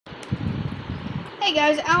Hey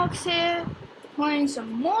guys, Alex here, playing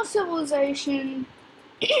some more Civilization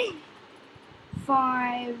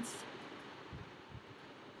 5,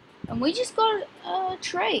 and we just got a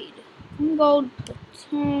trade. Gold per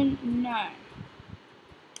turn, no.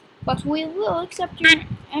 But we will accept your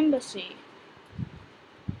embassy.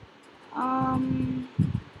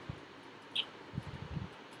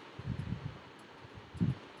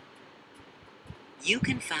 You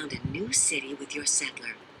can found a new city with your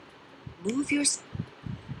settler. Move your...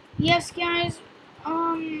 Yes guys,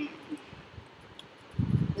 we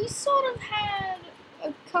sort of had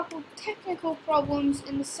a couple technical problems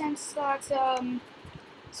in the sense that,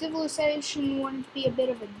 Civilization wanted to be a bit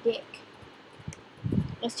of a dick.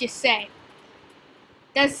 Let's just say.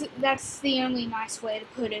 That's the only nice way to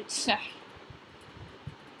put it, so.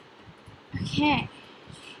 Okay.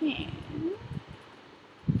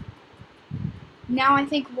 Now I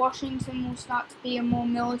think Washington will start to be a more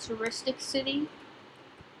militaristic city.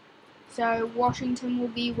 So Washington will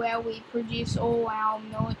be where we produce all our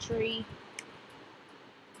military.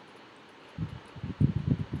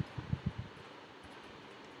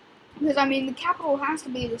 Because, I mean, the capital has to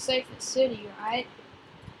be the safest city, right?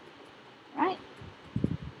 Right?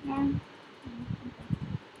 No?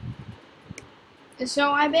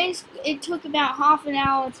 So it took about half an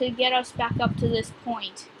hour to get us back up to this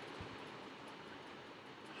point.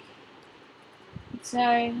 So,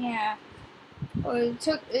 yeah. Well,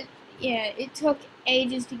 it took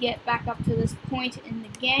ages to get back up to this point in the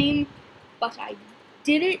game, but I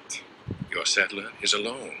did it. Your settler is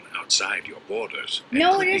alone outside your borders.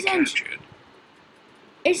 No, and it could be isn't. captured.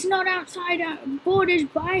 It's not outside our borders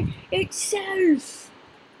by itself.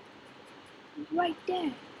 It's right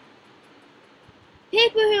there.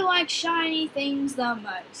 People who like shiny things the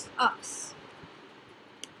most. Us.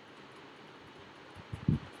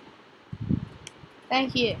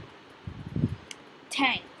 Thank you.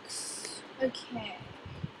 Tanks. Okay.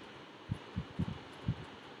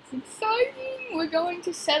 It's exciting. We're going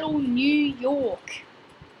to settle New York.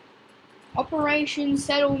 Operation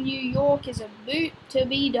Settle New York is about to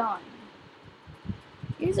be done.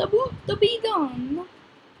 Is about to be done.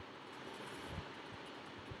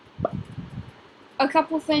 A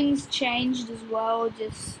couple things changed as well,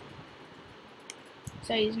 just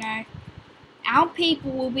so you know. Our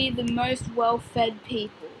people will be the most well-fed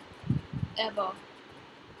people ever.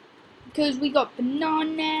 Because we got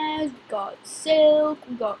bananas, we got silk,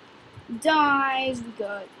 we got dyes, we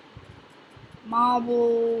got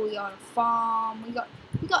marble, we got a farm, we got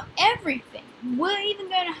everything. We're even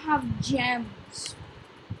going to have gems.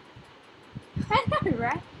 I know,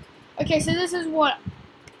 right? Okay, so this is what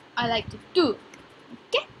I like to do.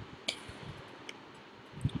 Okay?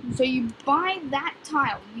 So you buy that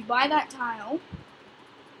tile.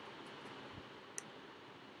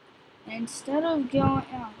 And instead of going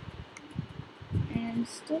out, and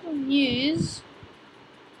instead of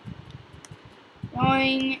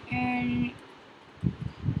going and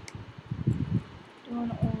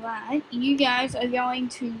doing all that, you guys are going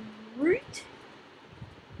to route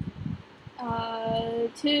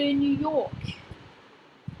to New York.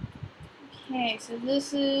 Okay, so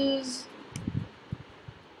this is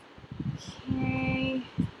okay.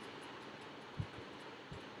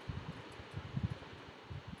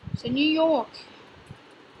 So New York.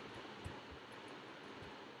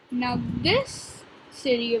 Now this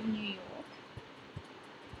city of New York,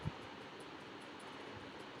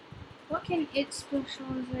 what can its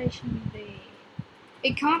specialization be?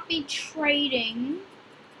 It can't be trading.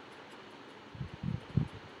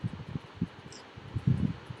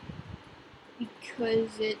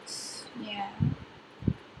 Because it's, yeah.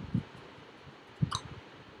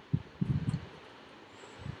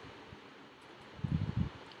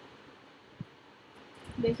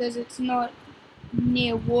 Because it's not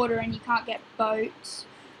near water and you can't get boats.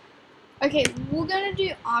 Okay, we're gonna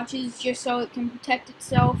do archers just so it can protect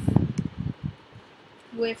itself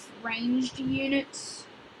with ranged units.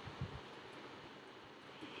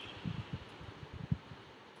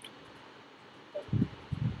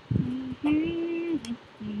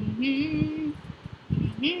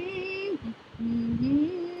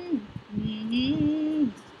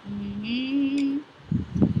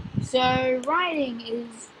 So writing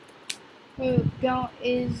is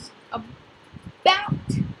about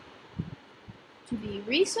to be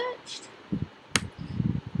researched.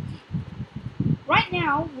 Right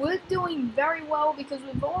now, we're doing very well because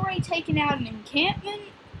we've already taken out an encampment,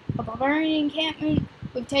 a barbarian encampment.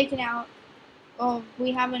 We've taken out, well,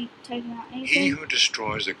 we haven't taken out anything. He who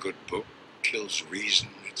destroys a good book kills reason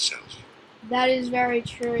itself. That is very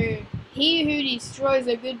true. He who destroys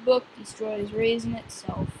a good book destroys reason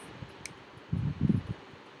itself.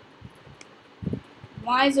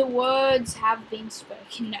 Wiser words have been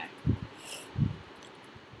spoken. No.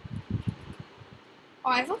 Oh,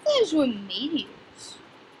 I thought those were meteors.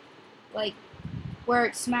 Like, where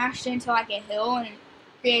it smashed into like a hill and it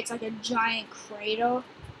creates like a giant crater.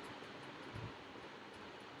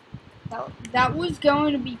 That was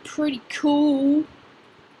going to be pretty cool.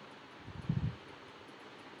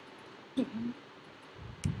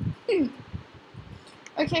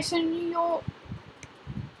 Okay, so New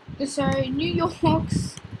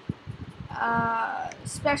York's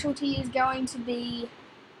specialty is going to be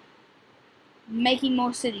making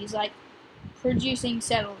more cities, like producing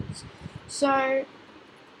settlers. So,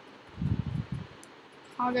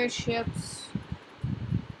 cargo ships.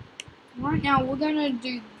 Right now, we're gonna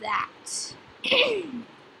do that.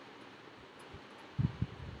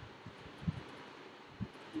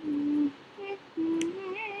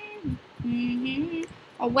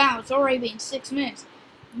 Oh wow, it's already been 6 minutes.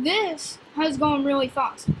 This has gone really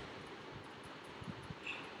fast.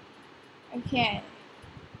 Okay.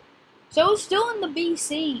 So it's still in the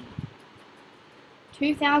BC.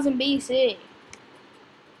 2000 BC.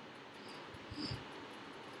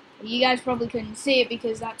 You guys probably couldn't see it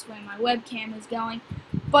because that's where my webcam is going.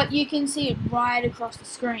 But you can see it right across the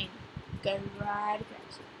screen. Go right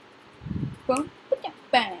across. Boom,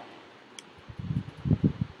 bam.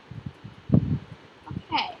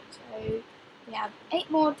 Okay, so we have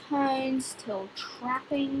 8 more turns till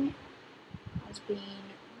trapping has been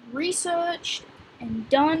researched and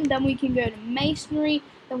done. Then we can go to masonry.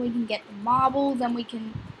 Then we can get the marble. Then we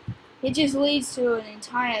can... It just leads to an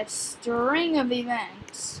entire string of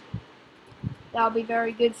events. That'll be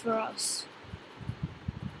very good for us.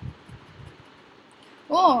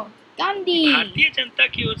 Oh, Gandhi! Bharatiya Janata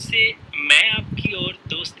की ओर से मैं आपकी ओर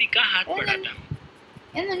दोस्ती का हाथ बढ़ाता हूँ.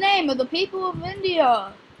 In the name of the people of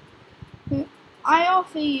India, I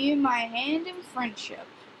offer you my hand in friendship.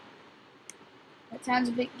 That sounds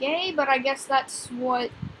a bit gay, but I guess that's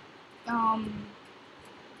what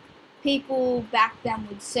people back then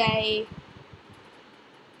would say.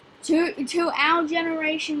 To our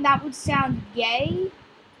generation, that would sound gay,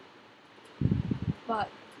 but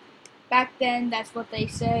back then, that's what they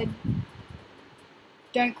said.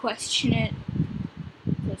 Don't question it,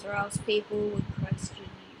 because or else people would question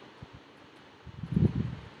you.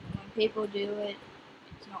 And when people do it,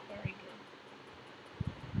 it's not very good.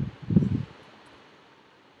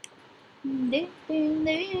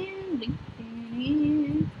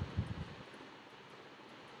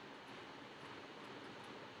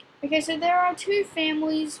 Okay, so there are 2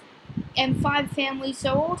 families and 5 families,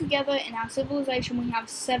 so altogether in our civilization we have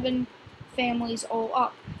 7 families all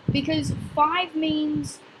up. Because 5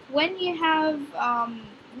 means when you have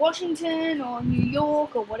Washington or New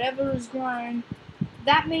York or whatever is grown,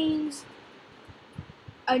 that means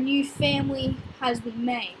a new family has been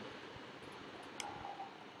made.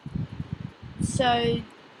 So,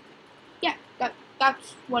 yeah,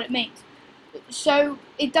 that's what it means. So,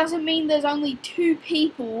 it doesn't mean there's only 2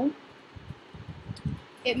 people.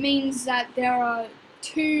 It means that there are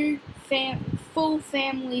 2 full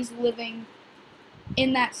families living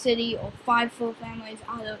in that city, or 5 full families,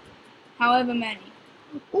 however many.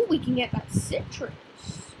 Oh, we can get that citrus.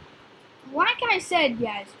 Like I said,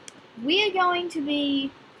 guys, we are going to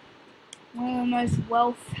be one of the most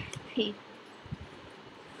wealthy people.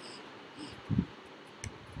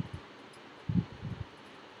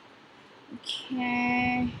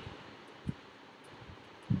 Okay.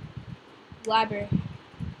 Library.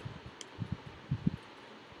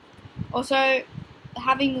 Also,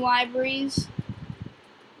 having libraries,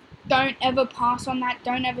 don't ever pass on that.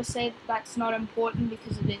 Don't ever say that that's not important,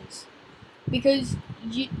 because it is. Because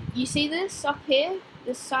you see this up here?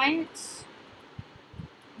 This science?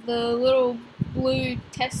 The little blue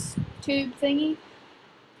test tube thingy?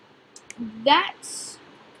 That's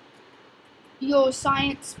your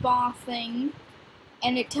science bar thing,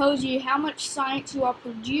 and it tells you how much science you are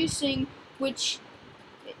producing, which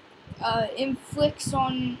inflicts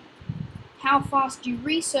on how fast you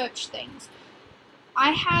research things.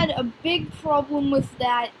 I had a big problem with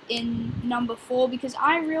that in number 4 because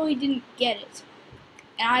I really didn't get it.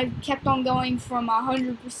 And I kept on going from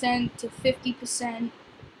 100% to 50%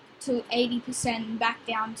 to 80% and back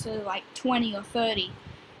down to like 20 or 30%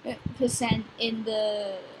 in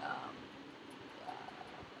the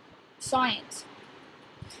science.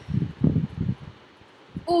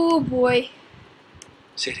 Oh boy.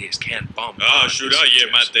 Cities can't bomb.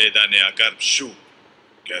 Şuraya madde dane agar şu.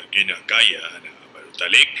 Gergina gaya ana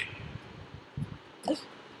barutalik.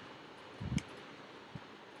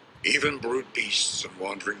 Even brute beasts and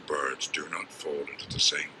wandering birds do not fall into the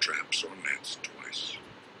same traps or nets twice.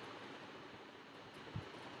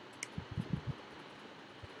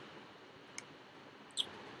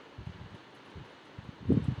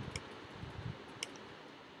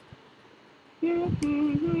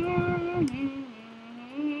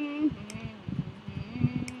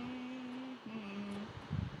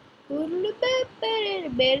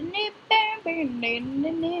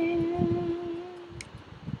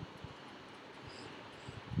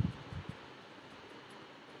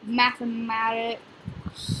 Mathematics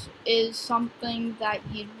is something that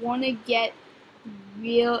you'd want to get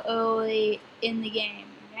real early in the game,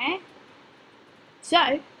 okay?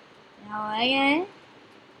 So, now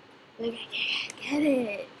we're gonna get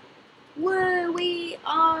it. Whoa, we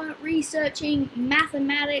are researching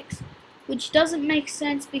mathematics, which doesn't make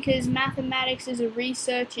sense because mathematics is a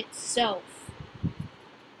research itself.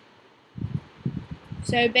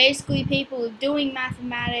 So basically people are doing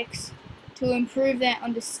mathematics to improve their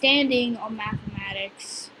understanding of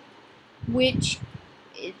mathematics, which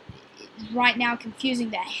is right now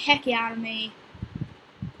confusing the heck out of me.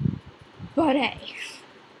 But hey,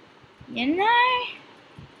 you know?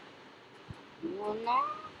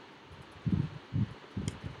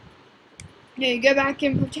 Yeah, go back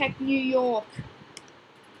and protect New York.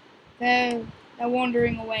 They're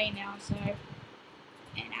wandering away now, so.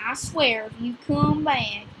 And I swear, if you come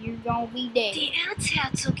back, you're gonna be dead. Die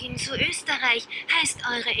Erzherzogin zu Österreich heißt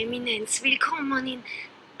Eure Eminenz willkommen.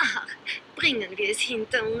 Ach, bringen wir es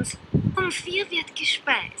hinter uns. Um 4 wird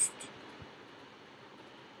gespeist.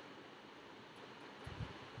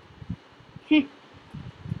 Okay.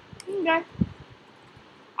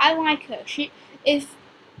 I like her.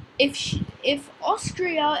 If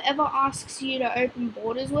Austria ever asks you to open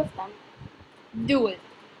borders with them, do it,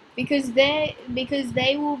 because they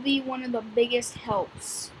will be one of the biggest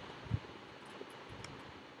helps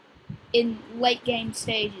in late game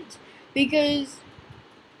stages. Because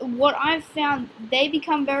what I've found, they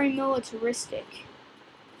become very militaristic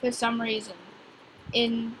for some reason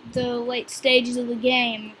in the late stages of the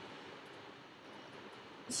game.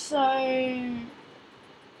 So,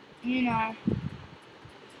 you know.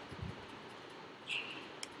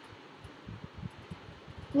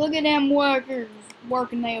 Look at them workers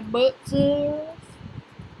working their butts off.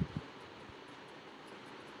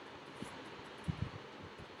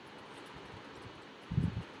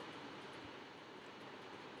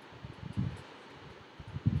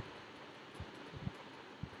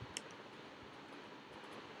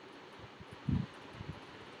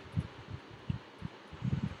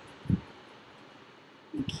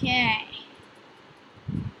 Okay.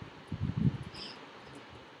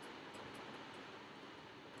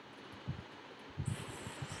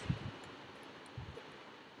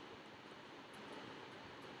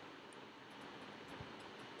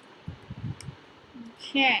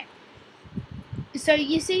 Okay. So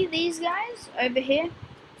you see these guys over here?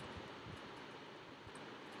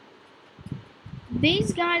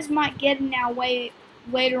 These guys might get in our way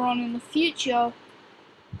later on in the future.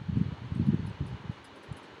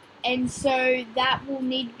 And so that will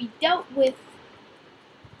need to be dealt with,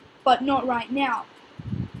 but not right now.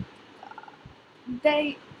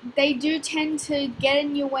 They do tend to get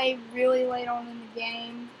in your way really late on in the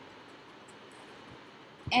game.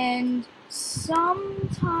 And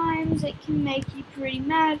sometimes it can make you pretty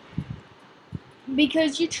mad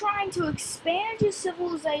because you're trying to expand your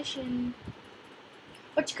civilization,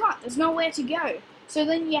 but you can't. There's nowhere to go. So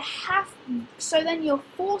then you're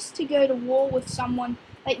forced to go to war with someone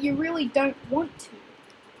that you really don't want to.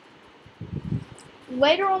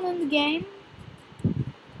 Later on in the game,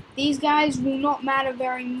 these guys will not matter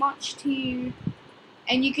very much to you,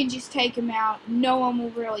 and you can just take them out. No one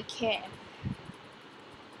will really care.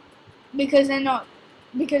 Because they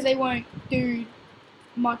won't do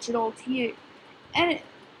much at all to you. And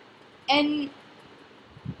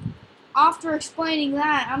after explaining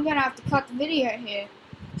that, I'm gonna have to cut the video here.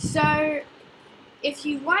 So if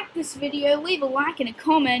you like this video, leave a like and a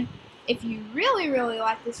comment. If you really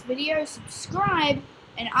like this video, subscribe,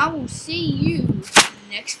 and I will see you in the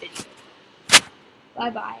next video. Bye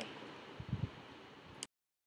bye.